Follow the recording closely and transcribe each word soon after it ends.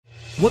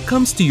What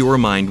comes to your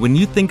mind when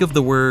you think of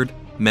the word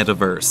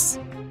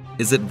metaverse?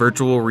 Is it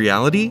virtual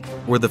reality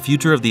or the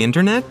future of the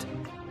internet?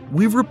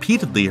 We've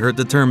repeatedly heard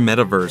the term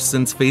metaverse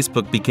since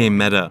Facebook became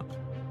Meta.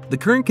 The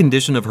current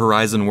condition of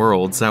Horizon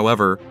Worlds,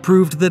 however,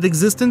 proved that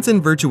existence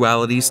in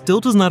virtuality still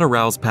does not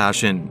arouse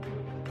passion.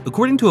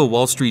 According to a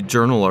Wall Street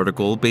Journal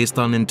article based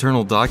on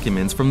internal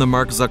documents from the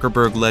Mark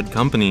Zuckerberg-led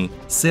company,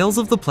 sales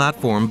of the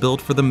platform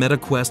built for the Meta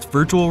Quest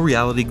virtual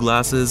reality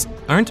glasses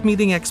aren't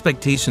meeting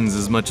expectations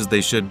as much as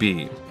they should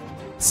be.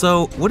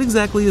 So, what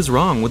exactly is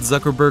wrong with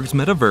Zuckerberg's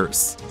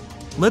metaverse?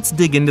 Let's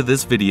dig into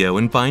this video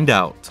and find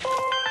out.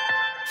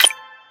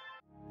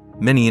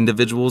 Many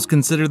individuals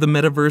consider the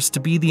metaverse to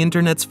be the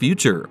internet's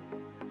future.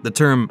 The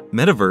term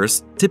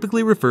metaverse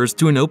typically refers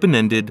to an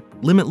open-ended,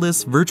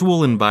 limitless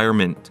virtual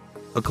environment,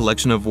 a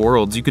collection of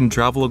worlds you can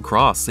travel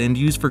across and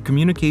use for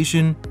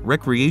communication,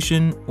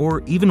 recreation,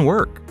 or even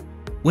work.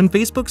 When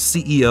Facebook's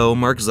CEO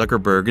Mark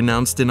Zuckerberg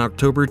announced in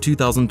October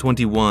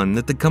 2021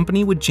 that the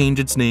company would change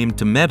its name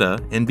to Meta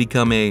and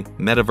become a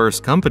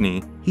metaverse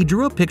company, he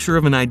drew a picture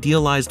of an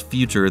idealized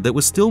future that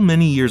was still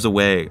many years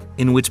away,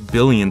 in which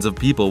billions of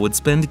people would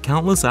spend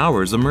countless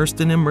hours immersed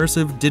in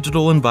immersive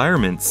digital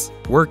environments,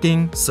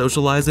 working,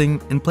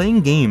 socializing, and playing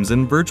games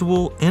in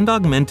virtual and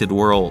augmented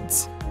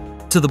worlds.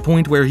 To the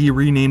point where he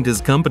renamed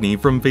his company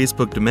from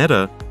Facebook to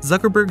Meta,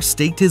 Zuckerberg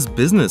staked his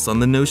business on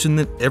the notion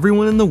that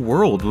everyone in the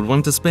world would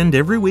want to spend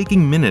every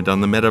waking minute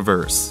on the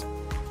metaverse.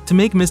 To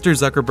make Mr.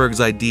 Zuckerberg's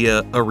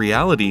idea a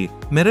reality,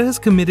 Meta has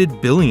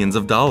committed billions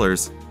of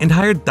dollars and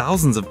hired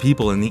thousands of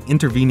people in the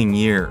intervening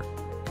year.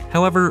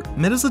 However,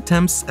 Meta's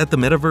attempts at the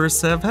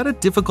metaverse have had a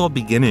difficult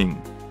beginning.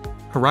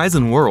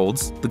 Horizon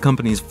Worlds, the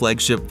company's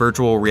flagship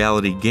virtual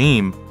reality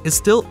game, is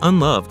still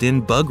unloved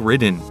and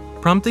bug-ridden,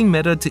 prompting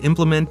Meta to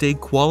implement a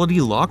quality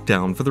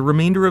lockdown for the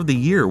remainder of the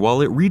year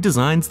while it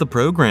redesigns the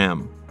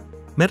program.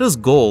 Meta's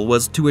goal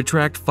was to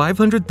attract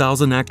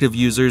 500,000 active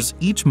users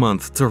each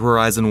month to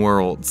Horizon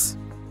Worlds.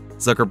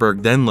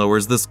 Zuckerberg then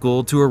lowers this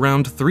goal to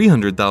around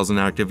 300,000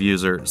 active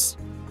users.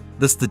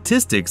 The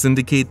statistics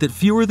indicate that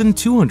fewer than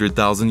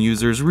 200,000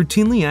 users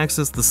routinely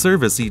access the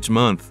service each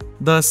month.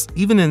 Thus,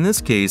 even in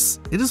this case,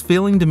 it is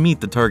failing to meet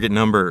the target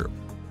number.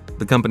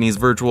 The company's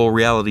virtual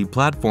reality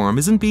platform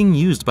isn't being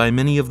used by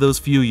many of those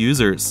few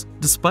users,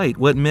 despite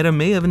what Meta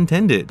may have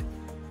intended.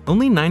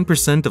 Only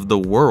 9% of the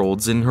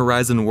worlds in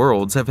Horizon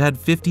Worlds have had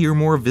 50 or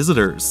more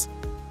visitors.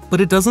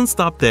 But it doesn't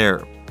stop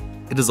there.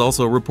 It is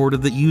also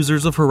reported that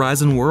users of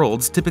Horizon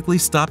Worlds typically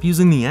stop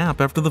using the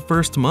app after the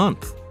first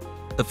month.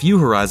 A few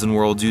Horizon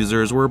Worlds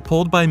users were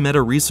polled by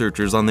Meta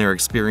researchers on their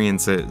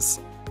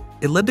experiences.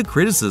 It led to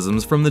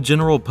criticisms from the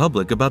general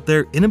public about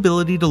their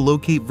inability to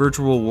locate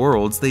virtual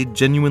worlds they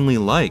genuinely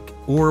like,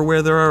 or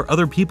where there are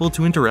other people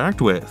to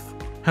interact with.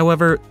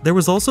 However, there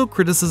was also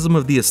criticism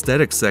of the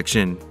aesthetics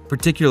section,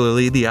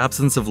 particularly the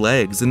absence of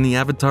legs and the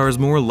avatar's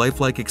more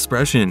lifelike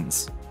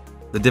expressions.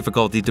 The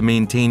difficulty to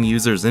maintain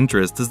users'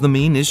 interest is the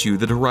main issue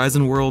that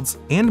Horizon Worlds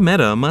and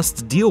Meta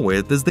must deal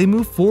with as they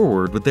move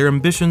forward with their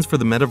ambitions for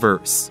the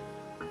metaverse.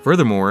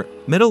 Furthermore,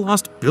 Meta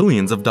lost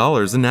billions of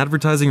dollars in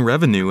advertising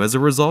revenue as a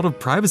result of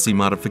privacy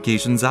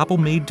modifications Apple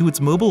made to its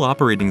mobile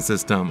operating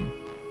system.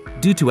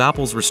 Due to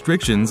Apple's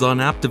restrictions on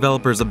app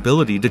developers'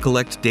 ability to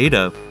collect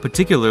data,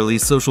 particularly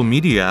social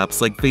media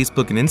apps like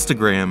Facebook and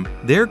Instagram,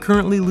 they're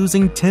currently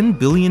losing $10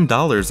 billion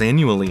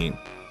annually.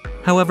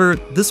 However,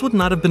 this would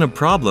not have been a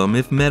problem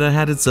if Meta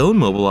had its own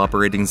mobile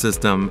operating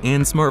system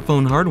and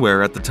smartphone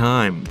hardware at the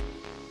time.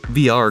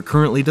 VR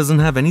currently doesn't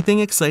have anything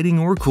exciting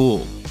or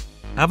cool.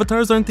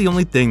 Avatars aren't the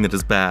only thing that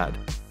is bad.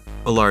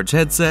 A large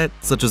headset,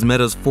 such as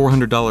Meta's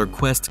 $400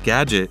 Quest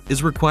gadget,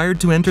 is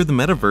required to enter the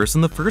metaverse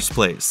in the first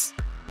place.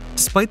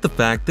 Despite the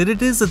fact that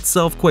it is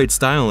itself quite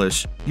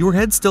stylish, your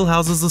head still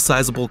houses a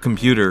sizable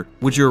computer,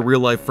 which your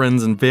real-life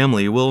friends and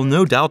family will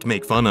no doubt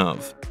make fun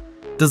of.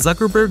 Does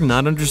Zuckerberg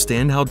not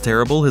understand how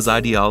terrible his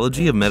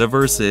ideology of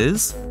metaverse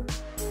is?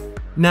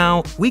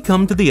 Now, we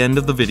come to the end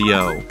of the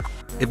video.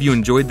 If you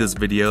enjoyed this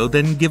video,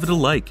 then give it a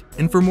like,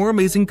 and for more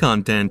amazing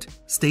content,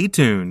 stay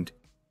tuned.